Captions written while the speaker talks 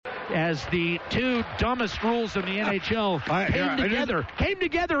as the two dumbest rules in the NHL came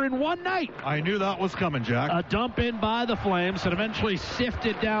together in one night. I knew that was coming, Jack. A dump in by the Flames and eventually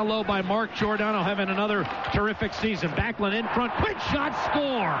sifted down low by Mark Giordano, having another terrific season. Backlund in front, quick shot,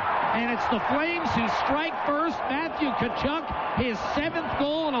 score! And it's the Flames who strike first. Matthew Tkachuk, his 7th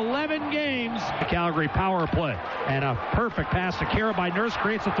goal in 11 games. The Calgary power play. And a perfect pass to Kara by Nurse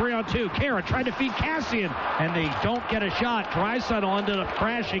creates a 3-on-2. Kara tried to feed Kassian, and they don't get a shot. Draisaitl ended up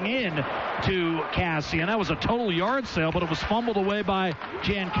crashing in to Kassian. That was a total yard sale, but it was fumbled away by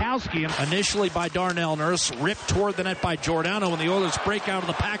Jankowski. Initially by Darnell Nurse, ripped toward the net by Giordano, and the Oilers break out of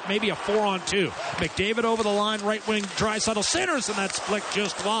the pack, maybe a 4-on-2. McDavid over the line, right wing, Draisaitl centers, and that's flicked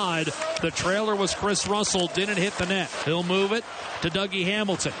just wide. The trailer was Chris Russell, didn't hit the net. He'll move it to Dougie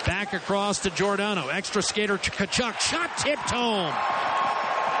Hamilton. Back across to Giordano. Extra skater Tkachuk. Shot tipped home.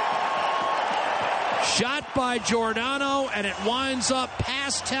 Shot by Giordano, and it winds up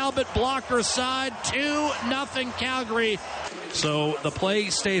past Talbot, blocker side. 2-0 Calgary. So the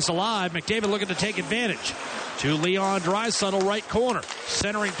play stays alive. McDavid looking to take advantage. To Leon Draisaitl, right corner.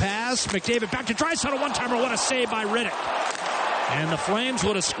 Centering pass. McDavid back to Draisaitl. One-timer. What a save by Riddick. And the Flames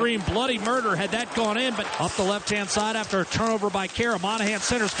would have screamed bloody murder had that gone in, but up the left-hand side after a turnover by Kara. Monahan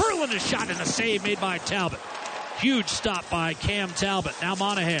centers. Ferland is shot, and a save made by Talbot. Huge stop by Cam Talbot. Now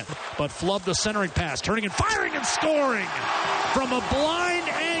Monahan, but flubbed the centering pass. Turning and firing and scoring from a blind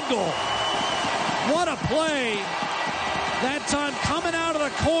angle. What a play. That time coming out of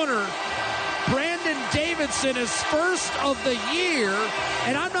the corner. Brandon Davidson, his first of the year,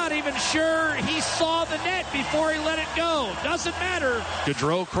 and I'm not even sure he saw the net before he let it go. Doesn't matter.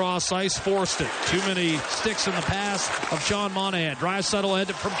 Gaudreau cross ice, forced it. Too many sticks in the pass of Sean Monahan. Draisaitl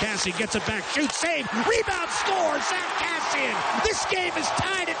headed from Kassian, gets it back, shoots, save, rebound, scores, Zach Kassian. This game is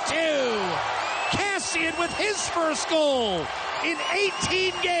tied at 2. Kassian with his first goal in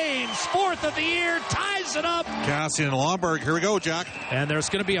 18 games, 4th of the year, ties it up. Kassian and Lomberg, here we go, Jack. And there's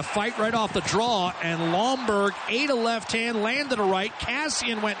going to be a fight right off the draw, and Lomberg ate a left hand, landed a right.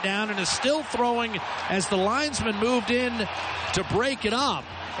 Kassian went down and is still throwing as the linesman moved in to break it up.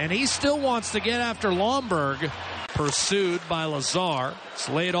 And he still wants to get after Lomberg. Pursued by Lazar. It's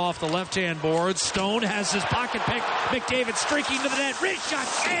laid off the left-hand board. Stone has his pocket pick. McDavid streaking to the net. Wrist shot,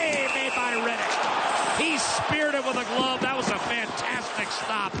 save made by Riddick. He speared it with a glove. That was a fantastic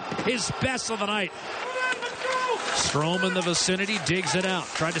stop. His best of the night. Strome in the vicinity, digs it out.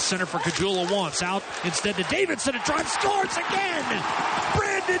 Tried to center for Caggiula once. Out instead to Davidson. A drive, scores again.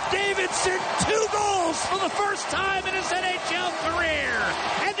 Brandon Davidson, 2 goals for the first time in his NHL career.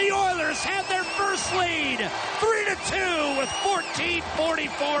 And the Oilers have their first lead. 3-2 with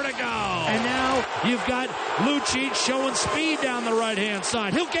 14:44 to go. And now you've got Lucic showing speed down the right-hand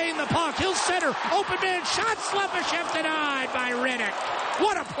side. He'll gain the puck. He'll center. Open man shot. Slepyshev denied by Riddick.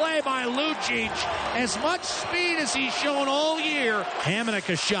 What a play by Lucic. As much speed as he's shown all year. Hamonic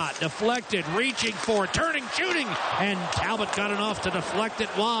a shot. Deflected. Reaching for it. Turning. Shooting. And Talbot got enough to deflect it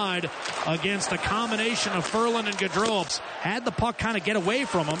wide against a combination of Ferland and Gaudreau. Had the puck kind of get away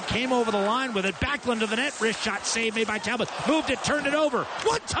from him. Came over the line with it. Backlund to the net. Wrist shot save made by Talbot. Moved it. Turned it over.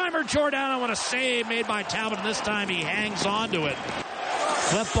 One-timer Giordano and a save made by Talbot. And this time he hangs on to it.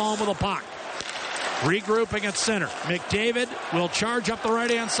 Klefbom with a puck. Regrouping at center. McDavid will charge up the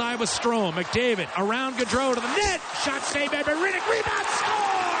right-hand side with Strome. McDavid around Gaudreau to the net. Shot saved by Riddick. Rebound,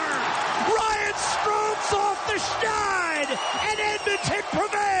 score! Ryan Strome's off the schneid, and Edmonton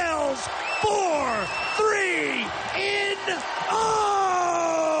prevails 4-3 in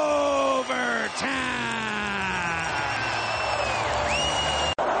overtime.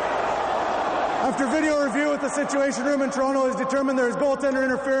 After video review with the Situation Room in Toronto has determined there is goaltender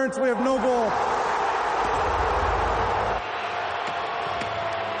interference. We have no goal.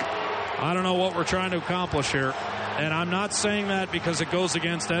 I don't know what we're trying to accomplish here. And I'm not saying that because it goes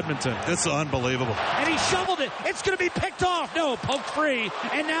against Edmonton. It's unbelievable. And he shoveled it. It's going to be picked off. No, poked free.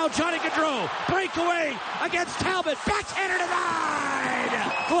 And now Johnny Gaudreau. Breakaway against Talbot. Backhander denied.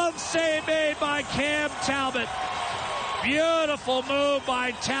 Glove save made by Cam Talbot. Beautiful move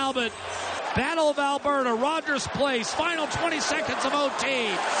by Talbot. Battle of Alberta, Rogers Place, final 20 seconds of OT.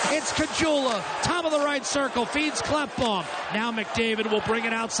 It's Caggiula, top of the right circle, feeds Klefbom. Now McDavid will bring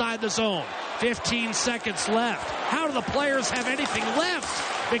it outside the zone. 15 seconds left. How do the players have anything left?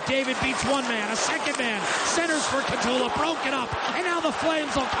 McDavid beats one man, a second man, centers for Caggiula, broke it up, and now the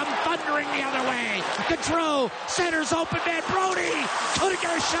Flames will come thundering the other way. Gaudreau centers, open man, Brody couldn't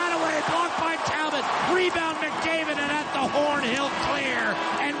get a shot away, blocked by Talbot. Rebound McDavid, and at the horn he'll clear.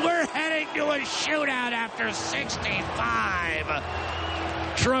 And we're heading to a shootout after 65.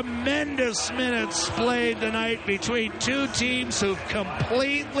 Tremendous minutes played tonight between two teams who've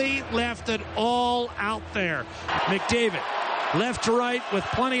completely left it all out there. McDavid, left to right with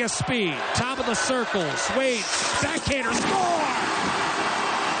plenty of speed. Top of the circle. Wade, backhander, score!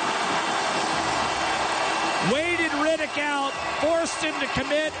 Waded Riddick out, forced him to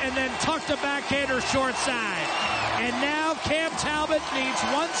commit, and then tucked a backhander short side. And now Cam Talbot needs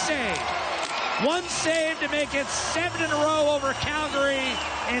one save. One save to make it 7 in a row over Calgary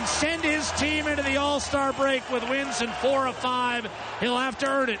and send his team into the All-Star break with wins in 4 of 5. He'll have to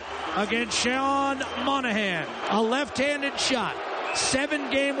earn it against Sean Monahan. A left-handed shot.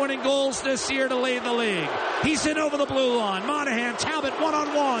 7 game-winning goals this year to lead the league. He's in over the blue line. Monahan, Talbot,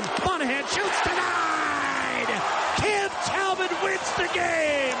 one-on-one. Monahan shoots denied. Cam Talbot wins the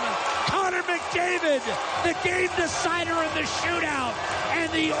game. Connor McDavid, the game decider in the shootout.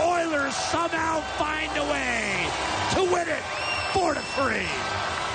 And the Oilers somehow find a way to win it 4-3.